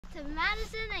to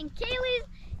Madison and Kaylee's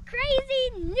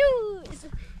Crazy News.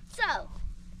 So,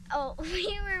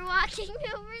 we were walking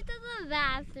over to the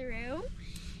bathroom,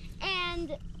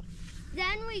 and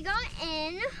then we got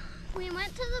in, we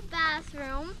went to the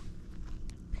bathroom,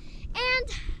 and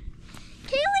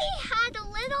Kaylee had a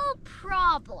little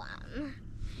problem.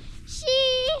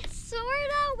 She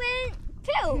sorta went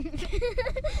poop,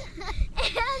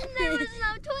 and there was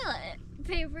no toilet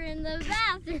paper in the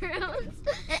bathrooms.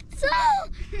 So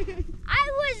I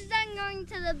was then going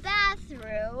to the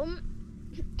bathroom,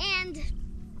 and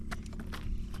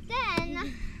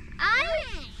then I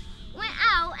went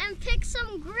out and picked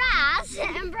some grass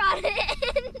and brought it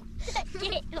in the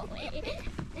gateway.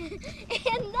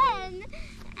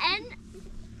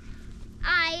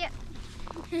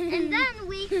 And then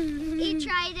we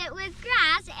tried it with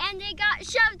grass, and it got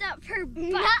shoved up her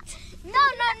butt. No.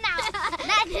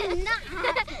 That did not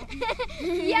happen.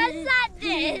 Yes, that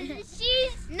did.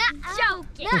 She's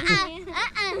joking.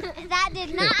 That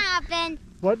did not happen.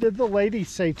 What did the lady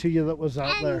say to you that was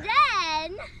out there?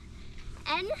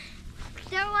 And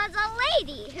there was a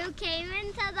lady who came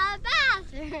into the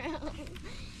bathroom.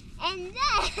 And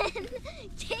then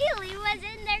Kaylee was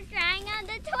in there crying on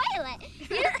the toilet. You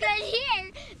could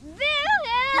hear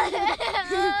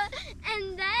boo-hoo.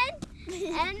 And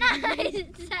I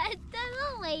said to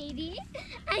the lady,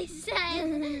 I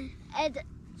said,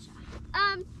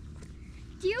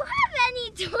 do you have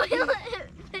any toilet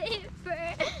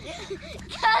paper?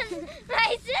 Because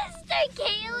my sister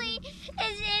Kaylee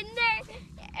is in there,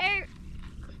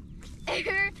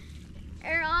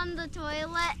 or on the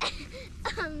toilet,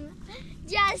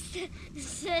 just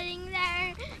sitting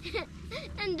there.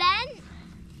 And then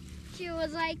she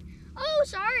was like, oh,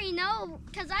 sorry, no,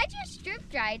 because I just strip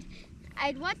dried.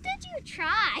 What did you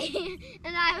try?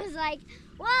 And I was like,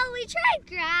 well, we tried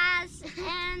grass,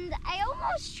 and I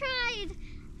almost tried,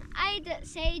 I'd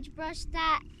sagebrush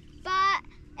that, but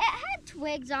it had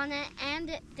twigs on it,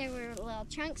 and there were little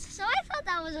chunks, so I thought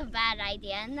that was a bad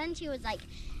idea. And then she was like,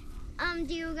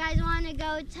 do you guys want to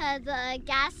go to the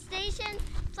gas station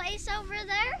place over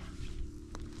there?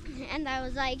 And I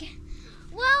was like,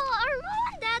 well, our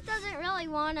mom and dad doesn't really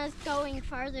want us going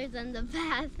farther than the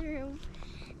bathroom.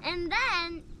 And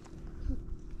then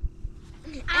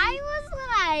I was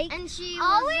like, and she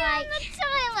was like, on the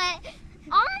toilet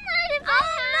all night.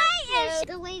 And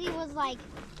the lady was like,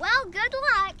 well, good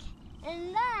luck.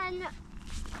 And then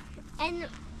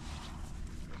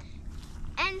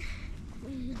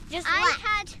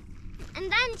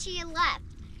and then she left.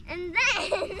 And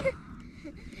then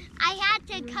I had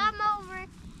to come over.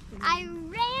 I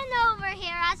ran over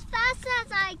here as fast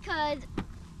as I could.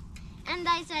 And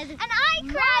I said, and I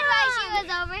cried while she was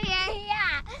over here.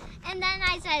 Yeah. And then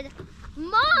I said,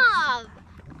 Mom,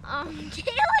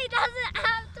 Kaylee doesn't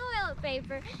have toilet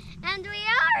paper. And we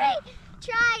already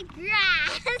tried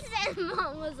grass. And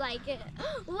Mom was like,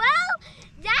 well,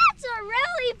 that's a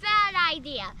really bad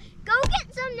idea. Go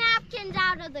get some napkins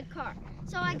out of the car.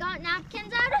 So I got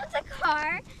napkins out of the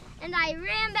car, and I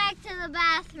ran back to the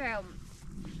bathroom.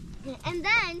 And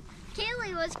then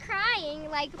Kaylee was crying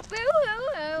like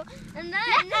boo-hoo-hoo. And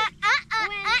then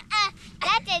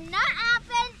that did not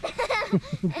happen.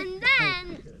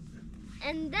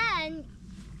 and then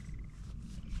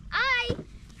I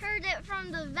heard it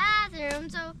from the bathroom,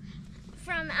 so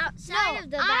from outside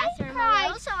of the bathroom a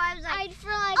little, so I was like,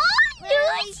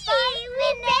 Lucy, we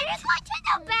better go to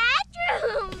the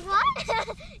bathroom.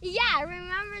 What? Yeah,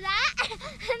 remember that?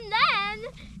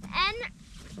 And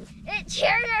it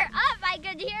cheered her up. I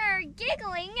could hear her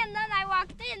giggling, and then I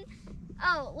walked in.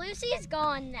 Oh, Lucy's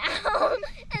gone now.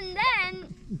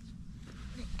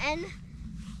 and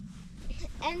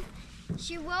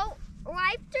she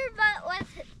wiped her butt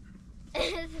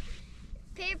with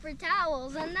paper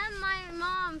towels, and then my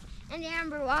mom and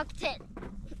Amber walked in.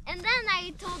 And then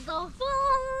I told the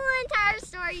whole entire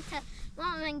story to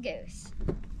Mom and Goose.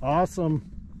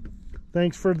 Awesome.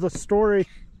 Thanks for the story.